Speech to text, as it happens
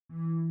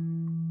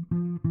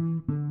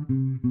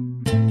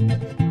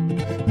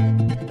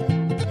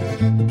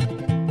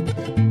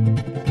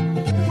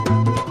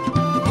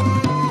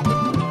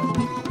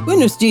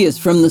Buenos dias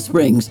from the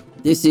Springs.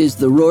 This is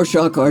the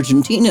Rorschach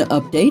Argentina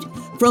update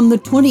from the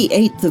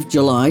 28th of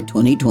July,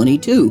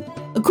 2022.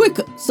 A quick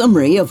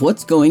summary of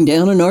what's going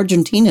down in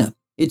Argentina.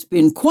 It's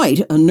been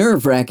quite a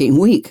nerve-wracking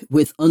week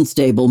with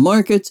unstable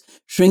markets,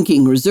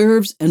 shrinking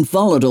reserves, and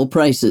volatile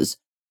prices.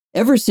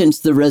 Ever since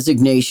the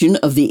resignation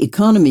of the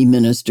economy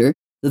minister,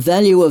 the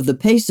value of the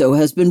peso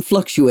has been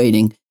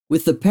fluctuating,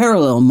 with the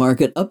parallel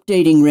market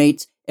updating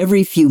rates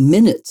every few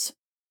minutes.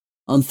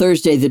 On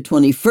Thursday the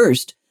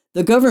 21st,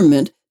 the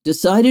government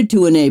decided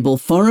to enable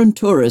foreign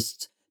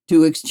tourists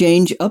to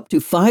exchange up to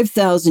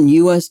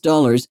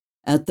 $5,000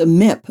 at the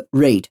MEP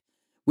rate.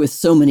 With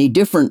so many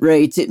different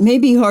rates, it may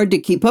be hard to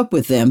keep up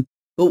with them,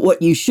 but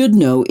what you should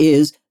know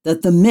is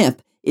that the MEP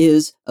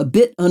is a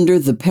bit under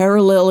the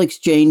parallel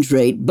exchange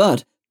rate,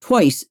 but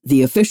twice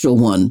the official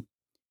one.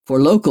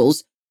 For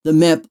locals, the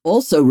MEP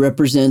also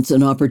represents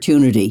an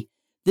opportunity.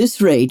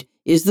 This rate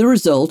is the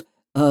result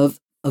of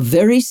a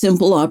very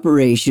simple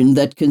operation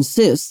that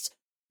consists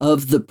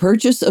of the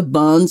purchase of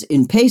bonds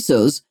in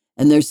pesos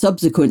and their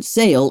subsequent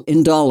sale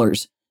in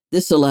dollars.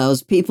 This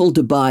allows people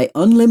to buy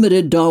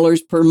unlimited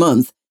dollars per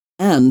month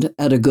and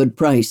at a good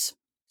price.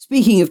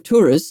 Speaking of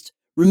tourists,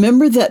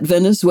 remember that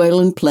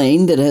Venezuelan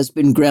plane that has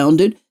been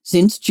grounded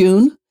since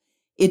June?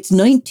 Its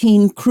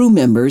 19 crew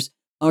members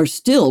are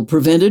still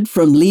prevented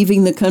from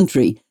leaving the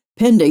country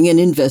pending an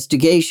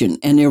investigation,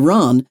 and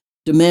Iran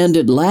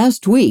demanded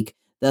last week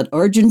that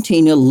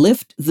Argentina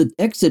lift the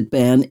exit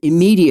ban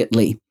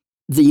immediately.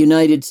 The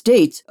United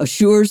States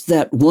assures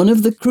that one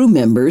of the crew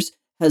members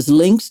has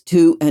links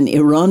to an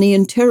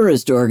Iranian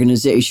terrorist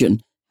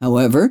organization.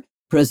 However,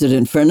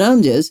 President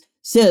Fernandez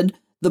said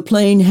the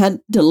plane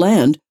had to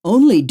land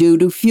only due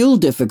to fuel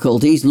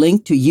difficulties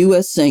linked to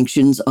U.S.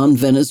 sanctions on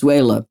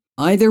Venezuela.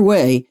 Either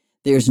way,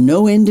 there's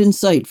no end in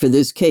sight for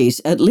this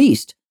case, at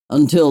least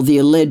until the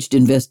alleged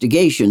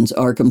investigations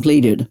are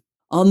completed.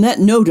 On that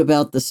note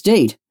about the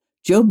state,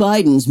 Joe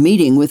Biden's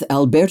meeting with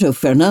Alberto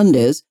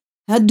Fernandez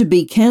had to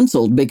be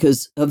canceled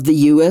because of the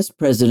U.S.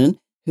 president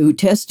who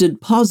tested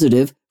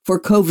positive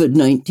for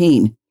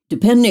COVID-19.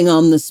 Depending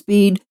on the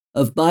speed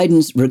of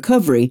Biden's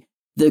recovery,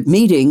 the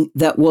meeting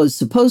that was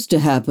supposed to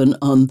happen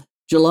on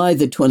July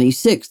the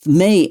 26th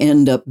may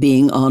end up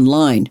being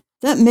online.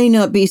 That may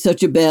not be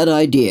such a bad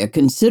idea,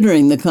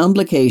 considering the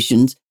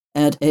complications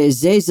at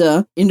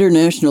Ezeiza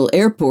International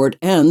Airport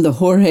and the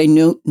Jorge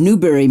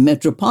Newbery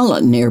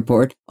Metropolitan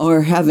Airport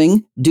are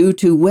having due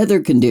to weather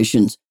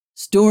conditions.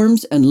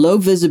 Storms and low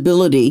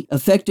visibility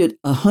affected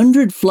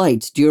 100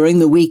 flights during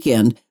the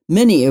weekend,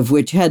 many of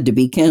which had to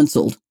be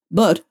canceled.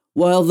 But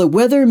while the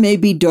weather may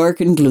be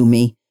dark and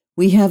gloomy,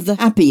 we have the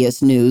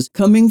happiest news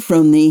coming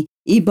from the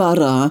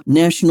Ibarra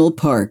National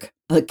Park.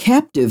 A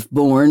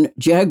captive-born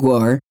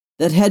jaguar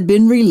that had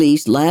been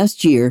released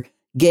last year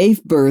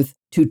gave birth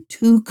to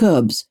 2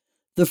 cubs,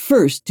 the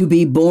first to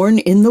be born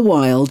in the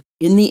wild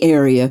in the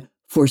area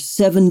for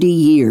 70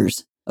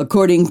 years.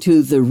 According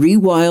to the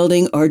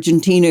Rewilding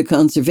Argentina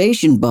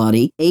conservation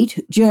body,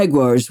 8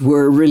 jaguars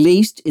were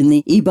released in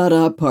the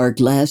Ibarra Park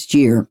last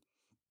year.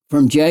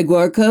 From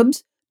jaguar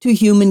cubs to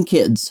human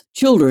kids,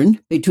 children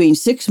between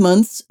 6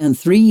 months and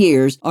 3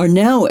 years are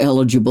now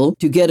eligible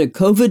to get a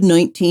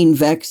COVID-19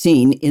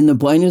 vaccine in the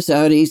Buenos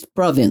Aires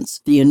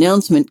province. The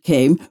announcement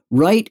came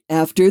right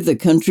after the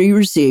country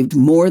received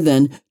more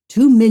than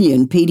 2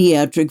 million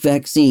pediatric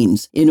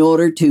vaccines. In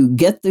order to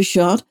get the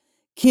shot,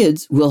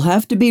 kids will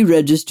have to be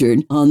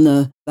registered on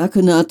the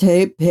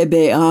Vacunate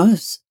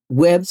PBA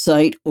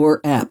website or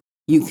app.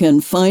 You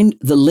can find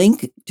the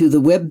link to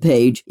the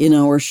webpage in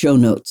our show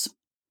notes.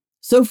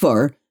 So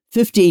far,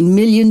 15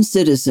 million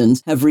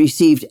citizens have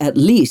received at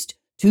least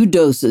 2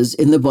 doses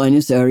in the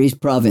Buenos Aires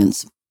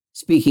province.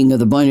 Speaking of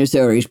the Buenos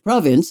Aires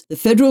province, the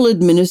Federal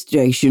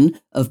Administration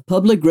of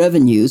Public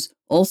Revenues,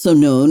 also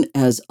known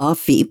as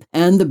AFIP,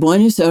 and the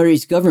Buenos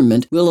Aires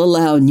government will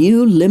allow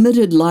new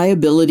limited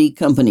liability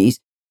companies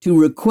to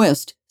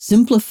request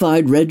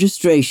simplified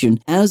registration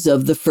as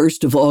of the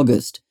 1st of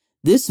August.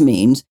 This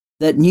means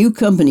that new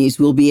companies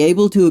will be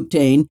able to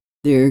obtain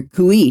their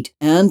CUIT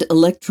and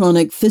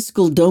electronic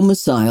fiscal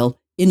domicile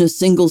in a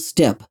single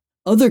step.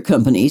 Other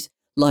companies,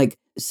 like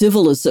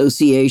civil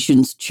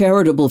associations,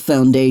 charitable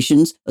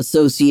foundations,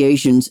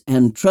 associations,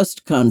 and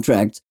trust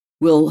contracts,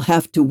 will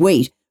have to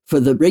wait for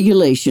the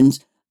regulations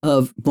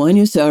of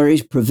Buenos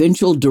Aires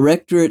Provincial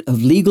Directorate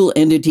of Legal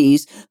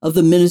Entities of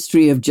the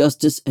Ministry of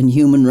Justice and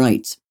Human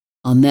Rights.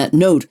 On that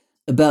note,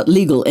 about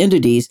legal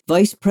entities,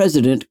 Vice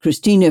President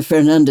Cristina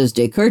Fernandez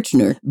de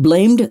Kirchner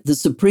blamed the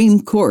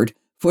Supreme Court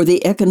for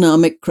the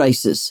economic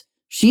crisis.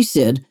 She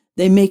said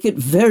they make it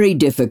very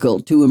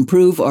difficult to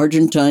improve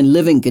Argentine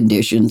living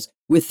conditions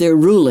with their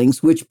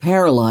rulings which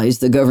paralyze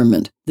the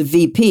government. The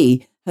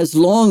VP has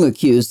long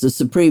accused the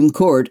Supreme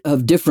Court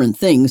of different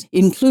things,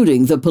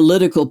 including the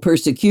political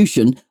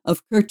persecution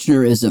of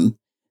Kirchnerism.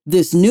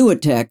 This new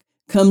attack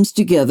comes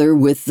together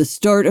with the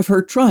start of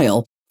her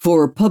trial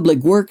for public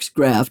works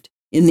graft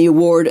in the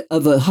award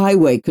of a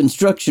highway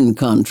construction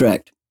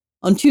contract.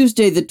 On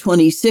Tuesday the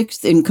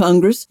 26th in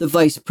Congress, the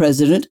Vice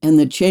President and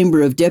the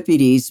Chamber of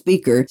Deputies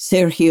Speaker,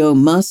 Sergio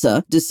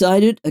Massa,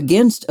 decided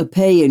against a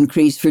pay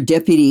increase for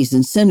deputies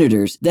and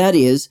senators, that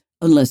is,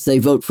 unless they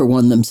vote for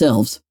one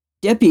themselves.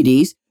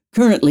 Deputies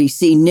currently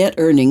see net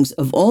earnings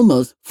of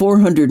almost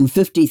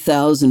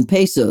 450,000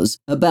 pesos,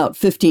 about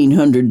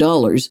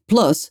 $1,500,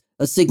 plus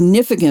a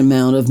significant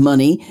amount of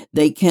money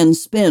they can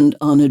spend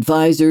on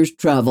advisors,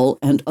 travel,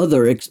 and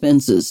other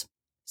expenses.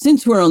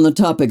 Since we're on the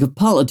topic of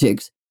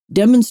politics,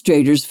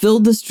 demonstrators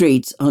filled the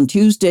streets on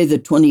Tuesday the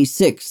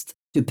 26th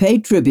to pay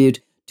tribute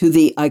to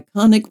the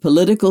iconic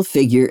political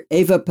figure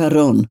Eva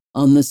Perón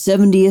on the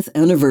 70th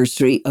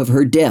anniversary of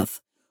her death,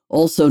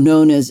 also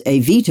known as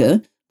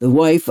Evita, the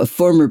wife of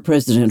former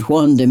President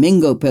Juan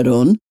Domingo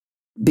Perón,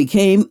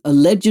 became a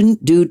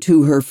legend due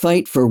to her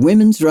fight for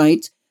women's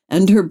rights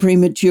and her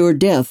premature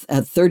death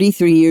at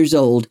 33 years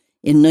old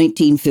in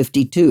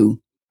 1952.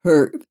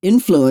 Her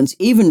influence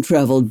even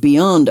traveled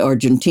beyond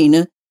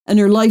Argentina, and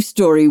her life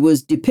story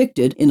was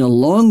depicted in a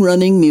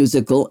long-running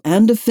musical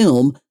and a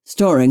film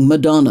starring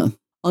Madonna.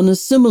 On a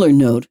similar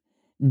note,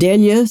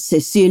 Delia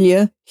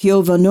Cecilia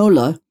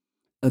Giovanola,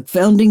 a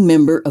founding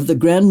member of the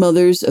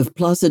Grandmothers of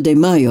Plaza de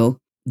Mayo,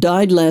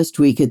 died last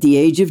week at the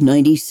age of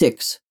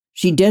 96.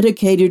 She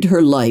dedicated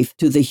her life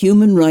to the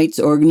human rights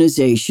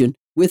organization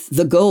with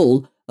the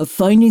goal of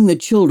finding the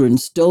children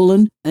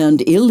stolen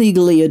and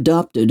illegally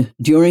adopted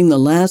during the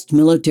last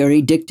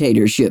military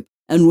dictatorship,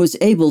 and was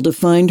able to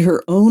find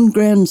her own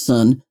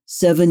grandson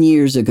 7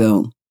 years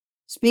ago.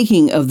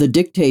 Speaking of the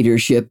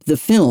dictatorship, the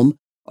film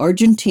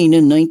Argentina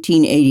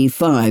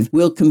 1985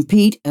 will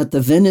compete at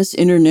the Venice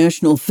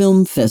International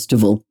Film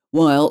Festival.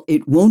 While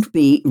it won't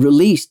be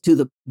released to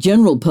the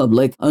general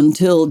public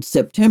until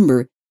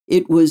September,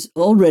 it was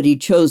already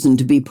chosen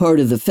to be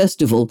part of the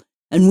festival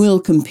and will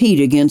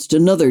compete against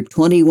another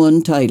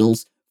 21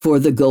 titles for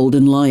the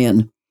Golden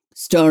Lion.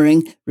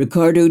 Starring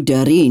Ricardo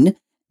Darín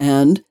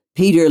and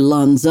Peter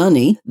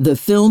Lanzani, the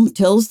film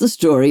tells the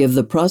story of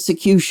the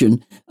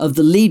prosecution of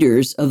the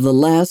leaders of the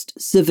last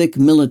civic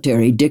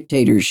military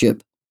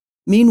dictatorship.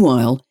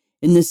 Meanwhile,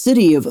 in the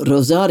city of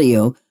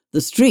Rosario,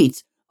 the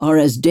streets are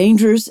as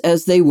dangerous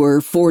as they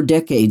were 4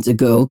 decades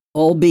ago,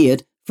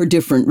 albeit for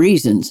different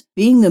reasons,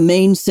 being the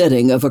main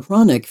setting of a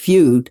chronic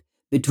feud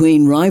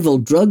between rival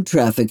drug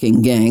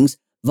trafficking gangs.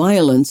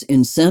 Violence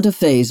in Santa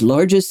Fe's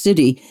largest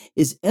city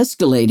is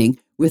escalating,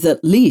 with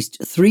at least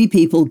 3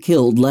 people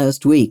killed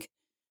last week.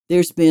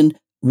 There's been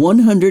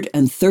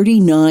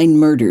 139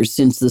 murders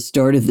since the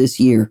start of this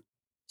year.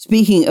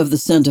 Speaking of the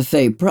Santa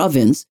Fe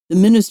province, the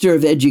Minister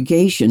of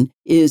Education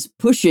is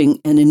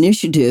pushing an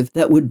initiative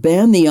that would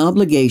ban the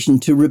obligation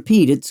to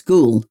repeat at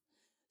school.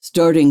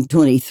 Starting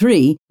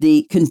 23,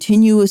 the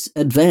Continuous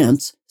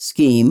Advance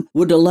scheme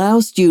would allow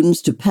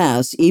students to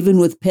pass even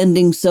with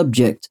pending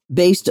subjects,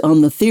 based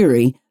on the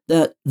theory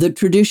that the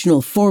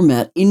traditional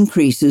format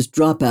increases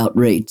dropout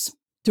rates.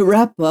 To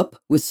wrap up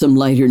with some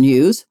lighter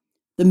news,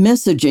 the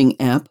messaging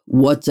app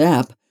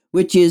WhatsApp,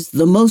 which is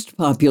the most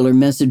popular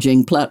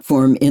messaging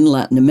platform in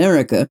Latin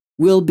America,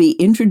 will be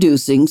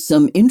introducing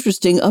some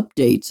interesting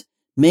updates.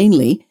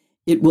 Mainly,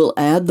 it will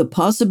add the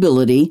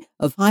possibility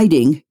of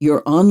hiding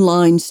your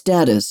online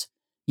status.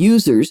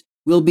 Users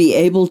will be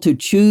able to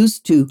choose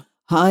to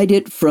hide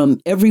it from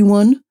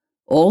everyone,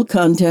 all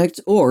contacts,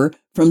 or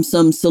from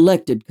some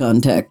selected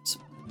contacts.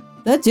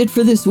 That's it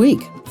for this week.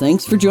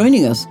 Thanks for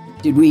joining us.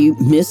 Did we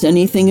miss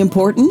anything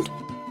important?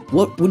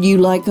 What would you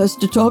like us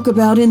to talk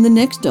about in the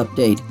next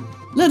update?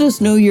 Let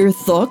us know your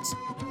thoughts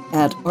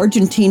at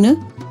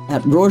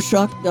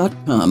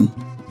argentina@rorschach.com.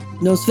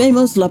 Nos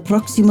vemos la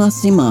próxima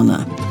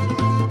semana.